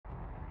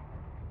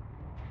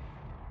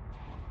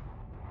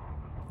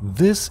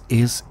This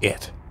is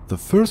it. The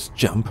first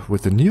jump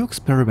with the new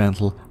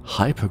experimental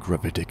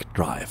hypergravitic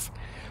drive,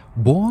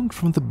 born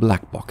from the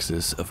black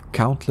boxes of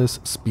countless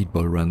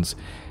speedball runs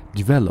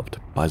developed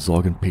by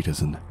Sorgen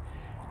Petersen.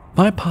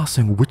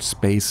 Bypassing which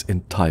space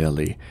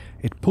entirely,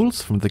 it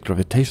pulls from the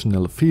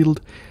gravitational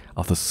field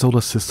of the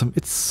solar system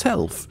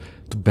itself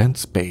to bend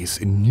space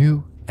in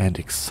new and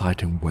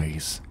exciting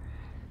ways.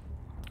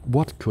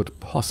 What could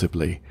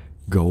possibly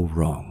go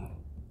wrong?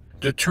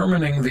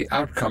 Determining the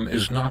outcome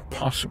is not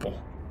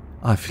possible.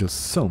 I feel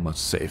so much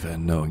safer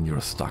knowing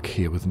you're stuck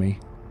here with me.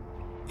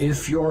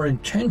 If your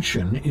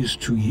intention is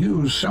to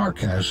use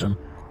sarcasm,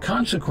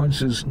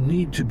 consequences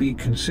need to be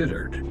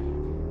considered.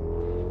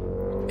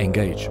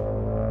 Engage.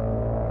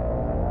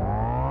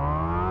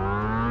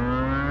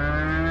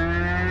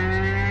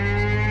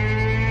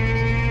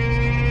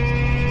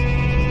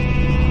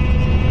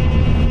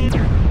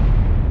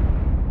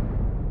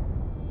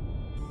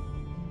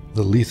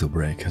 The Lethal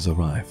Break has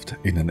arrived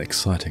in an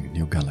exciting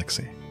new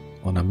galaxy,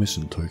 on a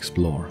mission to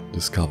explore,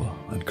 discover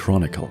and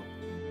chronicle.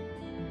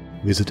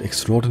 Visit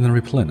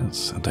extraordinary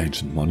planets and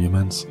ancient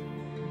monuments.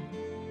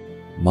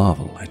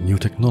 Marvel at new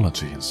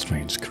technology and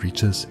strange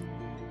creatures.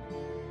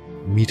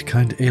 Meet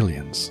kind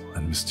aliens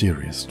and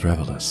mysterious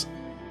travelers.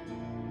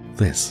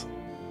 This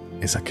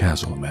is a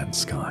casual man's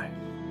sky.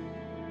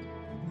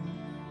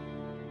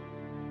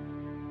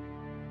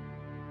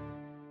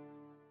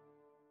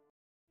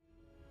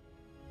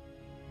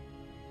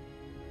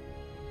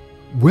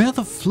 Where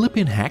the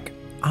flippin' heck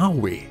are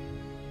we?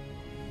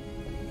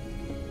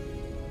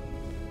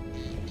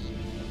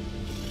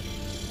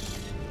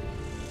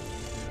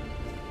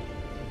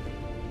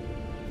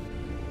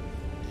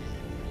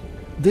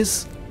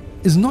 This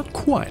is not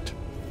quite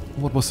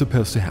what was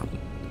supposed to happen.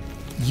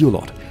 You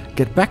lot,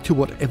 get back to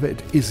whatever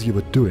it is you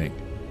were doing.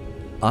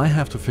 I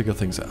have to figure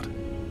things out.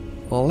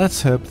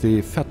 Let's hope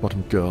the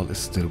fat-bottomed girl is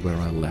still where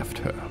I left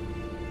her.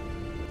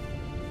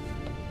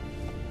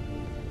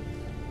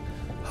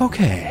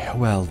 Okay,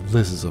 well,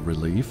 this is a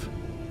relief.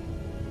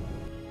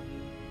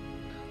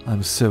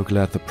 I'm so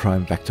glad the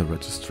Prime Vector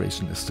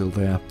registration is still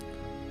there.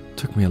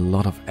 Took me a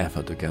lot of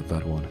effort to get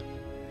that one.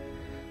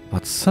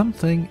 But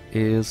something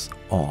is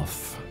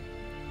off.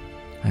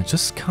 I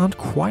just can't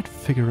quite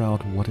figure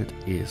out what it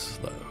is,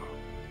 though.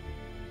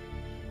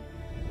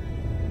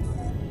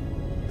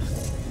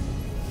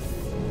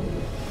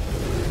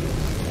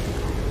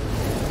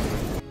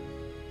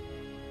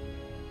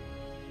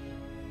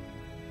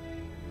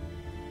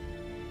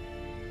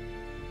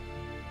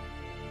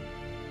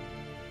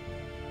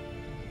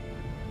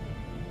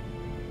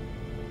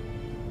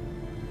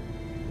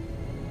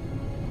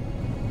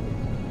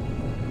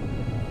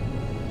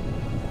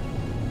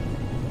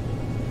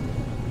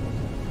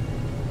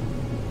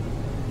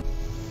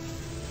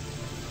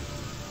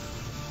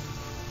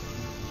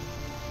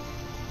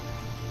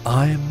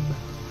 I'm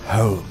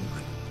home.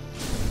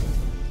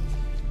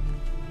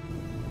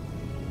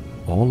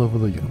 All over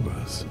the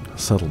universe,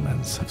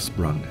 settlements have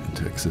sprung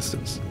into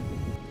existence.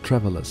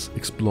 Travelers,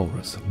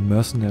 explorers,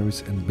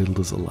 mercenaries and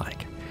builders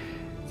alike.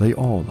 They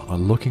all are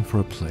looking for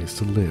a place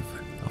to live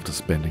after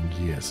spending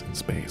years in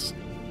space.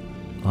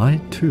 I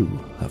too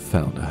have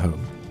found a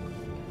home.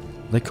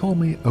 They call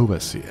me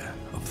overseer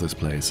of this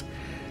place,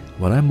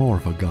 but I'm more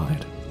of a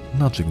guide,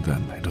 nudging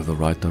them into the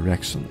right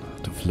direction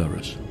to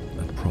flourish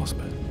and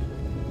prosper.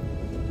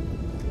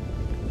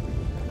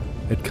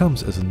 It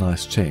comes as a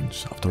nice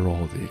change after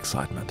all the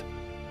excitement.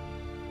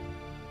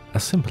 A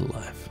simple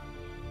life,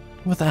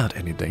 without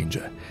any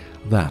danger,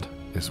 that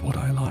is what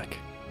I like.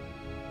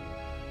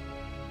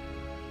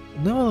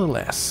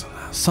 Nevertheless,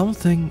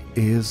 something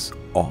is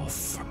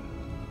off.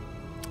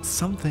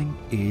 Something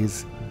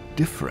is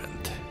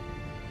different.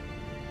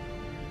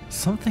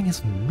 Something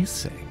is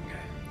missing.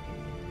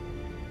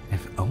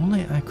 If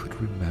only I could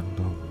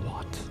remember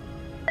what.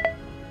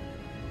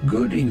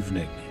 Good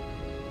evening.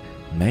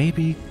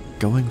 Maybe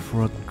going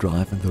for a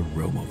drive in the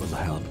Roma will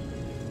help.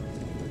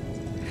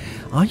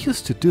 I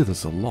used to do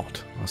this a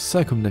lot. I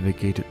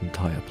circumnavigated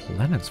entire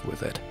planets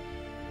with it.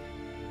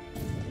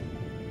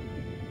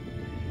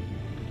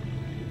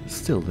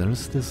 Still, there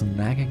is this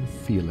nagging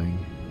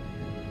feeling.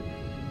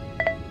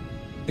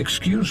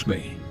 Excuse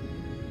me.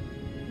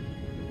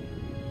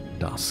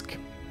 Dusk.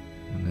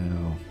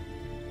 No.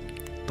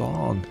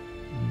 Dawn.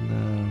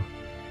 No.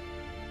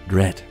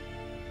 Dread.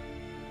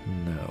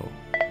 No.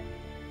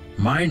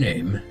 My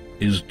name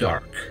is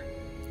Dark.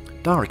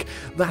 Dark.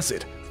 That's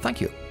it.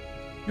 Thank you.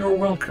 You're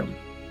welcome.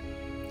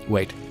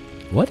 Wait.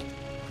 What?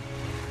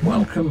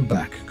 Welcome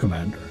back,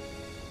 Commander.